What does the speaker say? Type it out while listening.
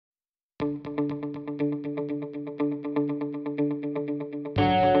Hey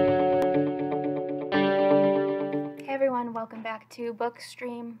everyone, welcome back to Book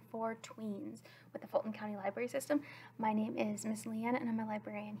Stream for Tweens with the Fulton County Library System. My name is Miss Liane and I'm a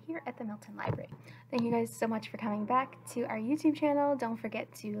librarian here at the Milton Library. Thank you guys so much for coming back to our YouTube channel. Don't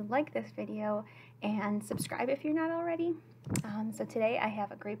forget to like this video and subscribe if you're not already. So today I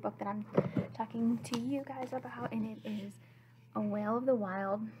have a great book that I'm talking to you guys about, and it is A Whale of the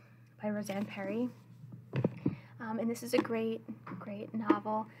Wild by Rosanne Parry. And this is a great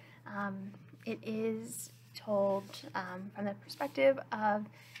novel. It is told from the perspective of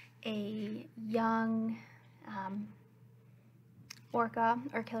a young orca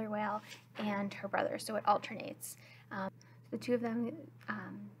or killer whale and her brother, so it alternates. The two of them,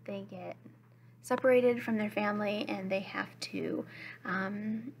 they get separated from their family and they have to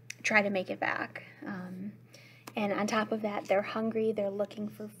try to make it back. And on top of that, they're hungry, they're looking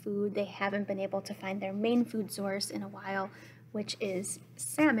for food, they haven't been able to find their main food source in a while, which is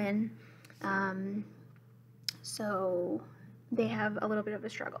salmon. So they have a little bit of a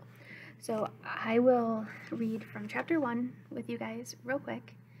struggle. So I will read from chapter 1 with you guys real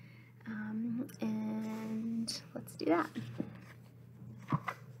quick, and let's do that.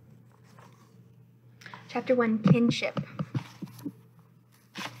 Chapter 1, Kinship.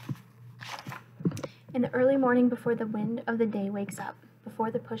 In the early morning, before the wind of the day wakes up,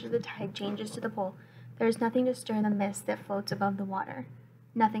 before the push of the tide changes to the pole, there is nothing to stir the mist that floats above the water.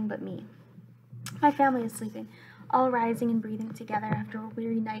 Nothing but me. My family is sleeping, all rising and breathing together after a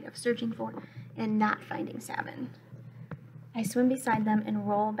weary night of searching for and not finding salmon. I swim beside them and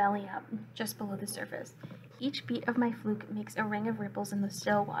roll belly up, just below the surface. Each beat of my fluke makes a ring of ripples in the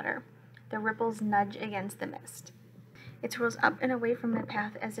still water. The ripples nudge against the mist. It swirls up and away from my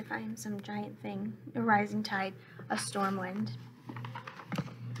path as if I am some giant thing, a rising tide, a storm wind.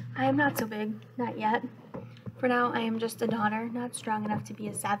 I am not so big, not yet. For now, I am just a daughter, not strong enough to be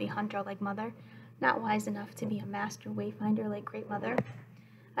a savvy hunter like Mother, not wise enough to be a master wayfinder like Great Mother.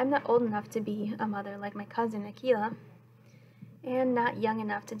 I'm not old enough to be a mother like my cousin Aquila, and not young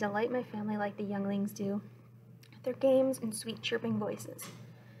enough to delight my family like the younglings do, their games and sweet chirping voices.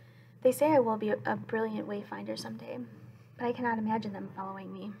 They say I will be a brilliant wayfinder someday, but I cannot imagine them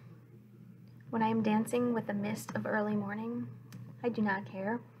following me. When I am dancing with the mist of early morning, I do not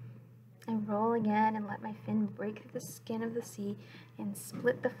care. I roll again and let my fin break through the skin of the sea and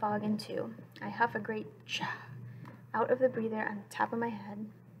split the fog in two. I huff a great cha out of the breather on the top of my head.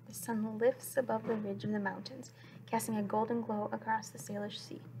 The sun lifts above the ridge of the mountains, casting a golden glow across the sailor's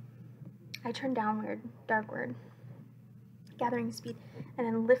sea. I turn downward, darkward, gathering speed, and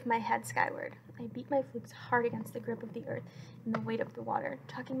then lift my head skyward. I beat my flukes hard against the grip of the earth and the weight of the water,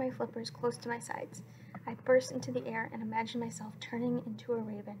 tucking my flippers close to my sides. I burst into the air and imagine myself turning into a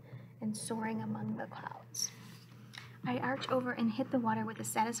raven and soaring among the clouds. I arch over and hit the water with a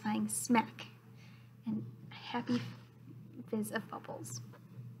satisfying smack and a happy fizz of bubbles.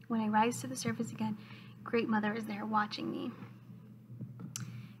 When I rise to the surface again, Great Mother is there watching me.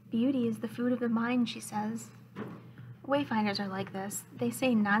 Beauty is the food of the mind, she says. Wayfinders are like this. They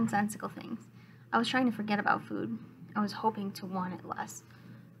say nonsensical things. I was trying to forget about food. I was hoping to want it less.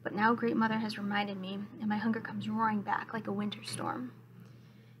 But now Great Mother has reminded me, and my hunger comes roaring back like a winter storm.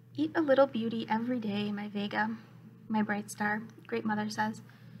 Eat a little beauty every day, my Vega, my bright star, Great Mother says.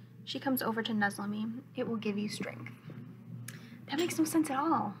 She comes over to nuzzle me. It will give you strength. That makes no sense at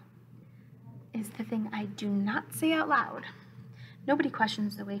all, is the thing I do not say out loud. Nobody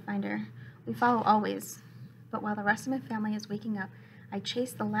questions the wayfinder. We follow always. But while the rest of my family is waking up, I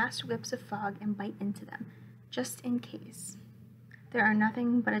chase the last whips of fog and bite into them, just in case. There are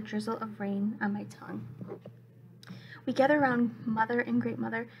nothing but a drizzle of rain on my tongue. We gather around Mother and Great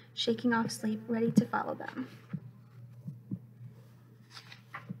Mother, shaking off sleep, ready to follow them.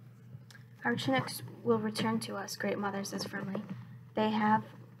 Our Chinooks will return to us, Great Mother says firmly. They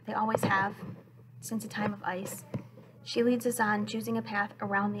always have, since a time of ice. She leads us on, choosing a path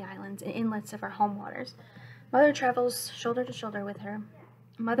around the islands and inlets of our home waters. Mother travels shoulder to shoulder with her.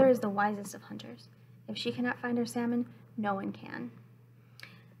 Mother is the wisest of hunters. If she cannot find her salmon, no one can.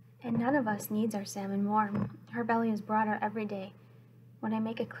 And none of us needs our salmon more. Her belly is broader every day. When I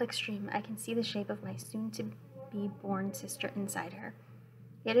make a click stream, I can see the shape of my soon-to-be-born sister inside her.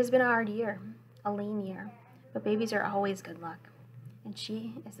 It has been a hard year, a lean year, but babies are always good luck. And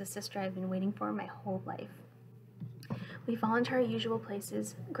she is the sister I've been waiting for my whole life. We fall into our usual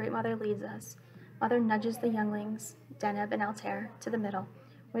places. Great Mother leads us. Mother nudges the younglings, Deneb and Altair, to the middle,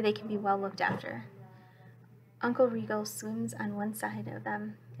 where they can be well looked after. Uncle Regal swims on one side of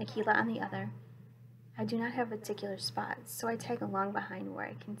them, Aquila on the other. I do not have particular spots, so I tag along behind where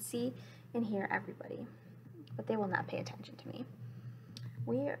I can see and hear everybody, but they will not pay attention to me.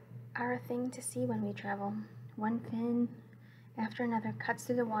 We are a thing to see when we travel. One fin after another cuts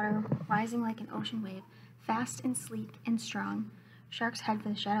through the water, rising like an ocean wave, fast and sleek and strong. Sharks head for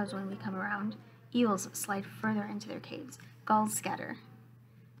the shadows when we come around. Eels slide further into their caves. Gulls scatter.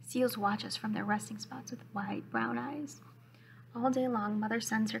 Seals watch us from their resting spots with wide brown eyes. All day long, Mother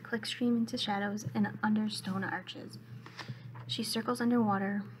sends her clickstream into shadows and under stone arches. She circles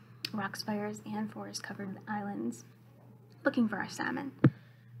underwater, rock spires, and forest-covered islands, looking for our salmon.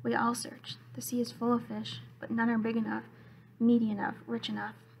 We all search. The sea is full of fish, but none are big enough, meaty enough, rich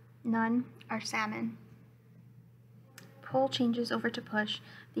enough. None are salmon. Pull changes over to push.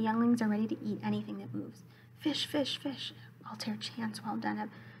 The younglings are ready to eat anything that moves. Fish, fish, fish. Altair chants while Deneb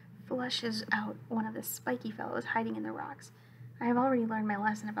flushes out one of the spiky fellows hiding in the rocks. I have already learned my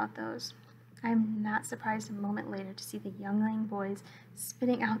lesson about those. I am not surprised a moment later to see the youngling boys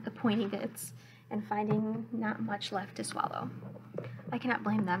spitting out the pointy bits and finding not much left to swallow. I cannot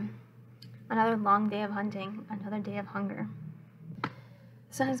blame them. Another long day of hunting, another day of hunger. The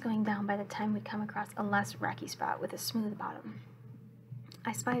sun is going down by the time we come across a less rocky spot with a smooth bottom.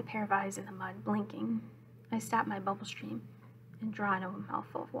 I spy a pair of eyes in the mud, blinking. I stop my bubble stream and draw in a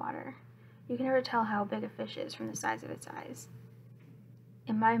mouthful of water. You can never tell how big a fish is from the size of its eyes.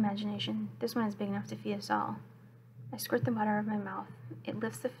 In my imagination, this one is big enough to feed us all. I squirt the mud out of my mouth. It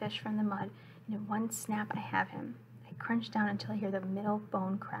lifts the fish from the mud, and in one snap I have him. I crunch down until I hear the middle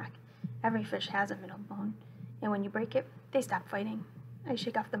bone crack. Every fish has a middle bone, and when you break it, they stop fighting. I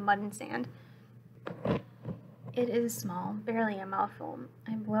shake off the mud and sand. It is small, barely a mouthful.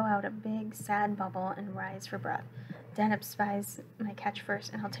 I blow out a big, sad bubble and rise for breath. Deneb spies my catch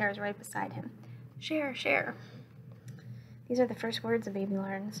first, and Altair is right beside him. Share, share. These are the first words a baby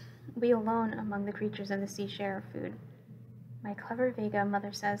learns. We alone among the creatures of the sea share food. My clever Vega,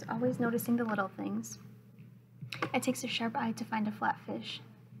 Mother says, always noticing the little things. It takes a sharp eye to find a flatfish.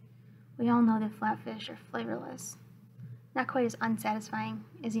 We all know that flatfish are flavorless. Not quite as unsatisfying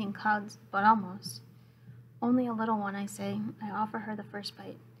as eating clouds, but almost. Only a little one, I say. I offer her the first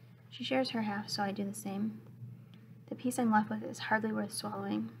bite. She shares her half, so I do the same. The piece I'm left with is hardly worth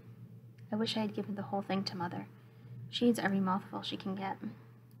swallowing. I wish I had given the whole thing to Mother. She eats every mouthful she can get.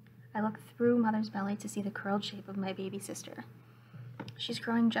 I look through Mother's belly to see the curled shape of my baby sister. She's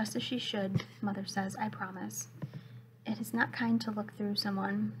growing just as she should, Mother says, I promise. It is not kind to look through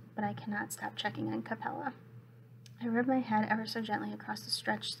someone, but I cannot stop checking on Capella. I rub my head ever so gently across the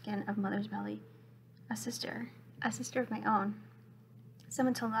stretched skin of Mother's belly. A sister of my own.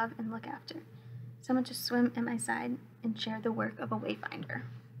 Someone to love and look after. Someone to swim at my side and share the work of a wayfinder.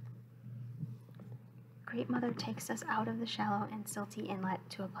 Great Mother takes us out of the shallow and silty inlet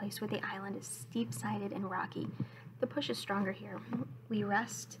to a place where the island is steep-sided and rocky. The push is stronger here. We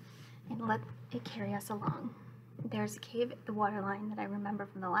rest and let it carry us along. There's a cave at the waterline that I remember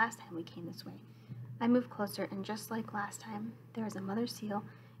from the last time we came this way. I move closer, and just like last time, there is a mother seal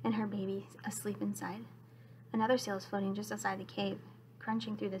and her baby asleep inside. Another seal is floating just outside the cave,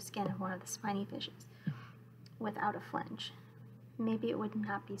 crunching through the skin of one of the spiny fishes, without a flinch. Maybe it would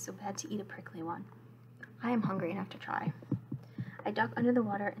not be so bad to eat a prickly one. I am hungry enough to try. I duck under the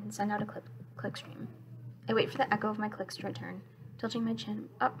water and send out a click stream. I wait for the echo of my clicks to return, tilting my chin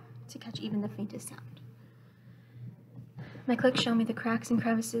up to catch even the faintest sound. My clicks show me the cracks and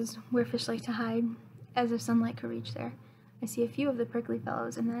crevices where fish like to hide, as if sunlight could reach there. I see a few of the prickly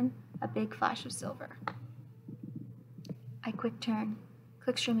fellows, and then a big flash of silver. I quick turn.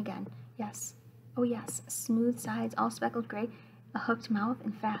 Click stream again. Yes. Oh yes. Smooth sides, all speckled gray, a hooked mouth,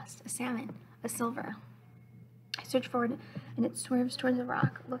 and fast. A salmon. A silver. I search forward, and it swerves towards a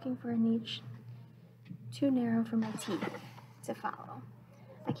rock, looking for a niche too narrow for my teeth to follow.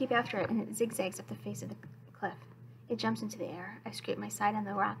 I keep after it, and it zigzags up the face of the cliff. It jumps into the air. I scrape my side on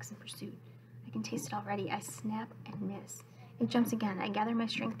the rocks in pursuit. I can taste it already. I snap and miss. It jumps again. I gather my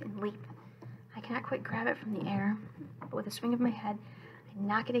strength and leap. I cannot quite grab it from the air, but with a swing of my head, I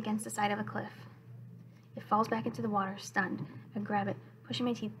knock it against the side of a cliff. It falls back into the water, stunned. I grab it, pushing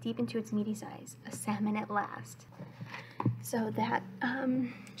my teeth deep into its meaty size. A salmon at last. So that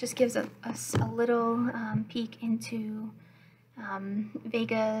just gives us a little peek into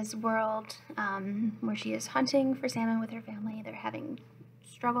Vega's world, where she is hunting for salmon with her family. They're having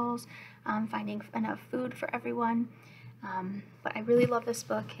struggles finding enough food for everyone. But I really love this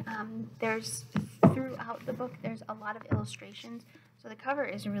book. Throughout the book, there's a lot of illustrations. So the cover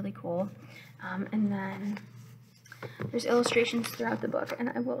is really cool. And then there's illustrations throughout the book. And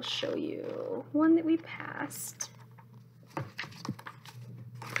I will show you one that we passed.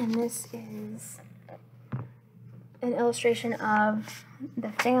 And this is an illustration of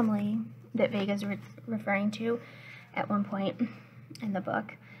the family that Vega's referring to at one point in the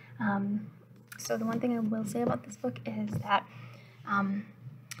book. So the one thing I will say about this book is that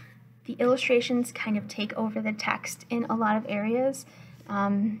the illustrations kind of take over the text in a lot of areas,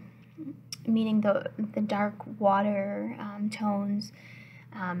 meaning the dark water tones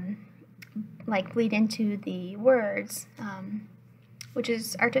like bleed into the words, which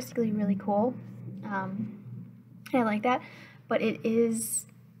is artistically really cool. I like that, but it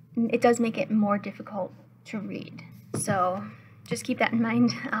does make it more difficult to read. So just keep that in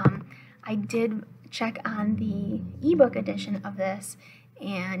mind. I did check on the ebook edition of this,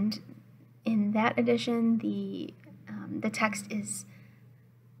 and in that edition, the text is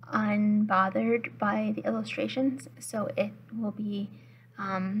unbothered by the illustrations, so it will be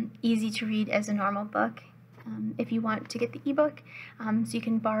easy to read as a normal book. If you want to get the ebook, so you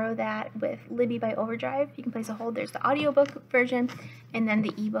can borrow that with Libby by Overdrive. You can place a hold. There's the audiobook version and then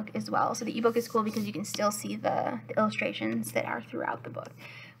the ebook as well. So the ebook is cool because you can still see the illustrations that are throughout the book,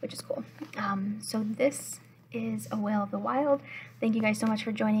 which is cool. So this is A Whale of the Wild. Thank you guys so much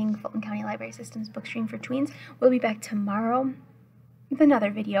for joining Fulton County Library System's book stream for tweens. We'll be back tomorrow with another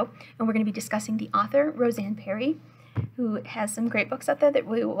video, and we're going to be discussing the author, Rosanne Parry, who has some great books out there that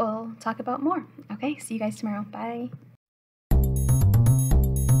we will talk about more. Okay, see you guys tomorrow. Bye.